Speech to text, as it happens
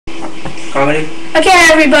Comedy? Okay,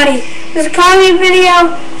 everybody. This is a comedy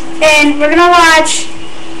video, and we're gonna watch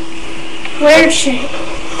weird shit.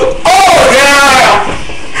 Oh, yeah!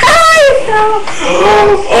 Hi!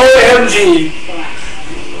 OMG!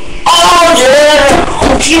 Oh, yeah!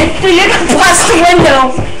 Oh, shit. Dude, you're gonna bust the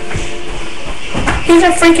window. He's a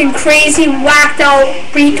freaking crazy, whacked out,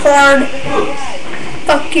 retard.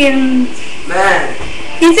 Fucking... Man.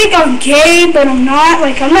 You think I'm gay, but I'm not?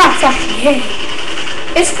 Like, I'm not fucking gay.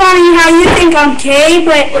 It's funny how you think I'm gay,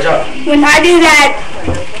 but when I do that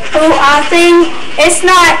thing, it's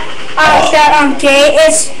not that I'm gay.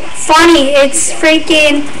 It's funny. It's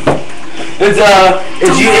freaking... It's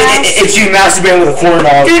you masturbating with a corn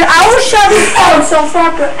dog. Dude, I will shove this phone so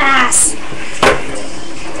fuck your ass.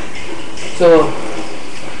 So,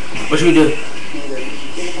 what should we do?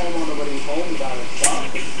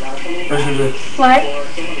 What should we do? What?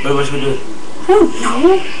 What should we do? I don't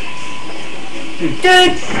know. Dude.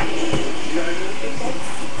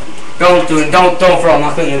 Don't do it. Don't throw. I'm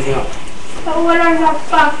not cleaning anything up. Oh, what are the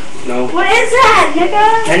fuck? No. What is that,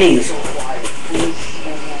 nigga? Pennies.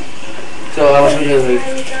 So, what should we do?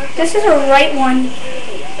 This is a right one.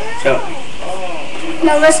 So.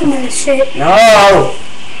 Now listen to this shit. No.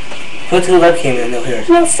 Put to the webcam and they'll hear it.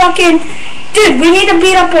 No fucking... Dude, we need to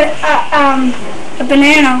beat up a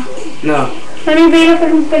banana. No. Let me beat up a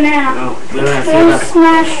banana. No. We don't have to We'll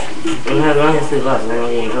smash. We don't have to say less. We're not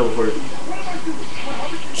getting in trouble for it.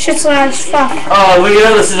 Shit's loud as fuck. Oh, well, you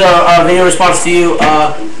know, this is a video response to you.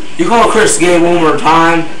 You call Chris gay one more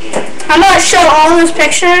time. I'm gonna show all those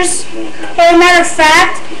pictures. As a matter of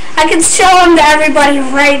fact, I can show them to everybody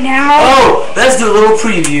right now. Oh, let's do a little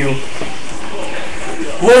preview.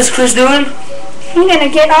 What is Chris doing? I'm gonna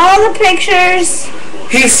get all the pictures.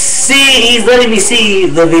 He's letting me see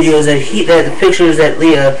the videos that the pictures that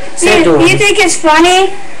Leah sent to him. You think it's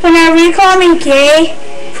funny whenever you call me gay?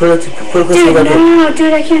 Put it close to the webcam. No,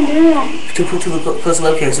 dude, I can't do that. Put it close to the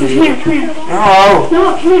webcam. So Come here. No.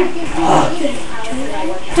 No, come here.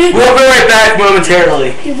 Dude, we'll be right back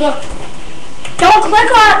momentarily. Dude, look. Don't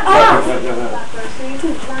click on off.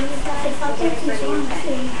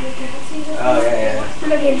 Oh, yeah. I'm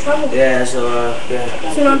gonna get in trouble. Yeah, so,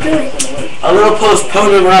 yeah. So don't do it. A little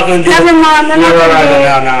postponement, we're not going to do it. Never mind, I'm not gonna do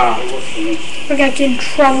it. No. We're gonna get in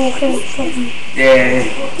trouble because fucking... Yeah.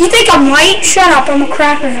 You think I'm white? Shut up, I'm a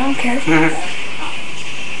cracker, I don't care.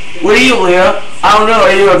 What are you, Leah? I don't know,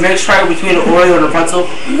 are you a mixed track between an Oreo and a pretzel?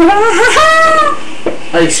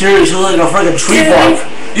 Like, seriously, you look like a freaking tree bark.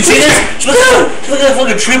 You see this? She looks like a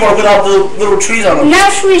fucking tree bark without the little trees on them. Now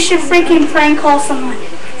we should freaking prank call someone.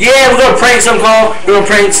 Yeah, we're gonna prank some call. We're gonna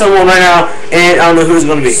prank someone right now, and I don't know who it's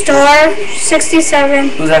gonna be. Star 67.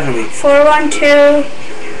 Who's that gonna be? 412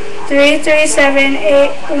 337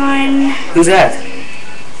 81. Who's that?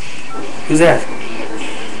 Who's that?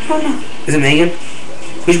 I don't know. Is it Megan?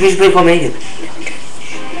 We should play call Megan.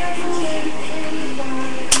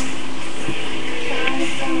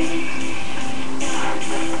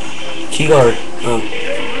 Key guard. Oh.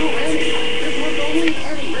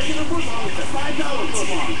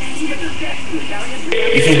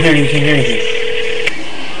 You can't hear anything.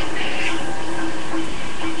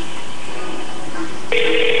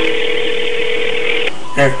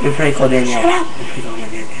 There, we're prank call Danielle. Shut up.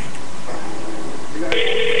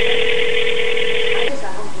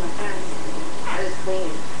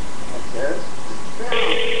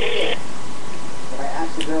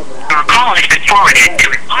 Your call has been forwarded to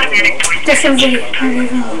an automatic voice. Different video.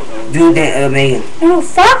 Do Megan. No,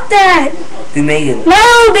 fuck that. Do Megan.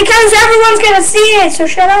 No, because everyone's gonna see it, so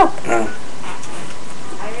shut up. Oh.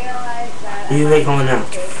 You make calling now.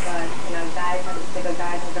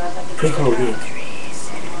 Prank call Leah.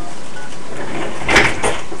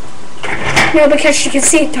 No, because she can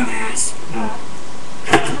see it, dumbass.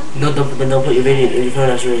 No, don't put your video in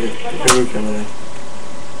front of your camera.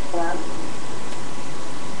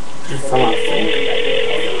 Just fall off.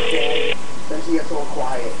 Then she gets all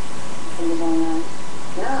quiet.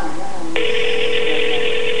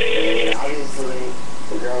 Obviously,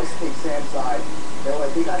 the girls take Sam's side. They're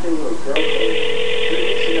like, they got their little girl code. 3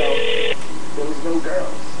 weeks ago, there was no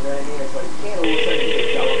girls. You know what I mean? It's like, you can't all of a sudden get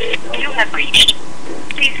jealous. You have reached.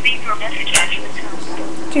 Please leave your message after the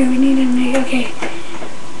tone. Dude, we need to make, okay.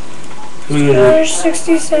 Who you gonna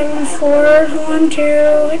 467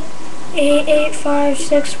 412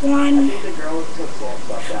 88561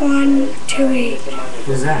 128.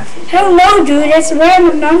 Who's that? I don't know, dude. It's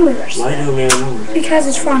random numbers. Why do random numbers? Because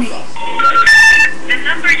it's funny. The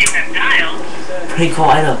number you have dialed. Prank call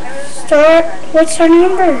Ida. Start. What's her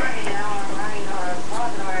number?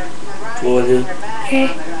 What was it? Okay.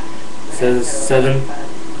 Says 7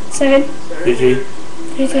 7 3 3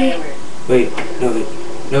 3 3 Wait, no,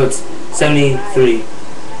 it's 73. Wait,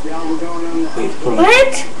 hold on.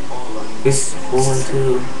 What? It's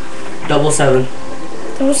 412 double 7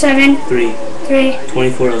 7 3 3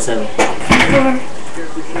 2407.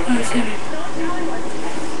 2407.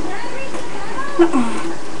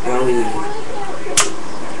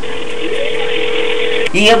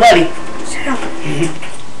 Yeah, buddy. Shut up.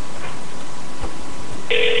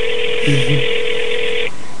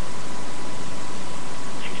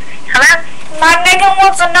 Hello? My nigga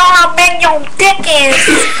wants to know how big your dick is.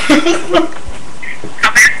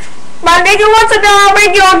 My nigga wants to know how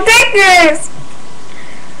big your dick is.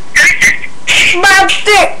 My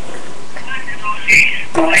dick.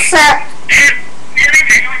 What's that?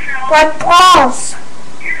 What balls?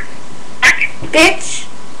 Bitch.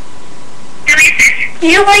 Do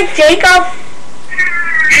you like Jacob?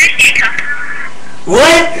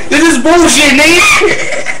 What? This is bullshit, nigga.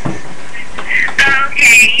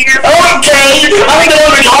 Okay, I'm the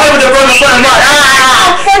one retarded with the broken front of mine.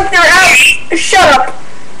 I'll fuck your ass. Shut up.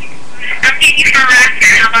 I'm getting you for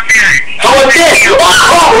laughter. How about that? How about this?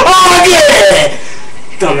 Oh, yeah!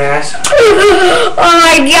 Dumbass. Oh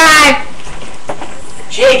my god.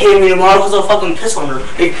 She ain't giving me tomorrow because I'll fucking piss on her.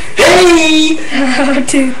 Hey! Oh,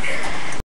 dude.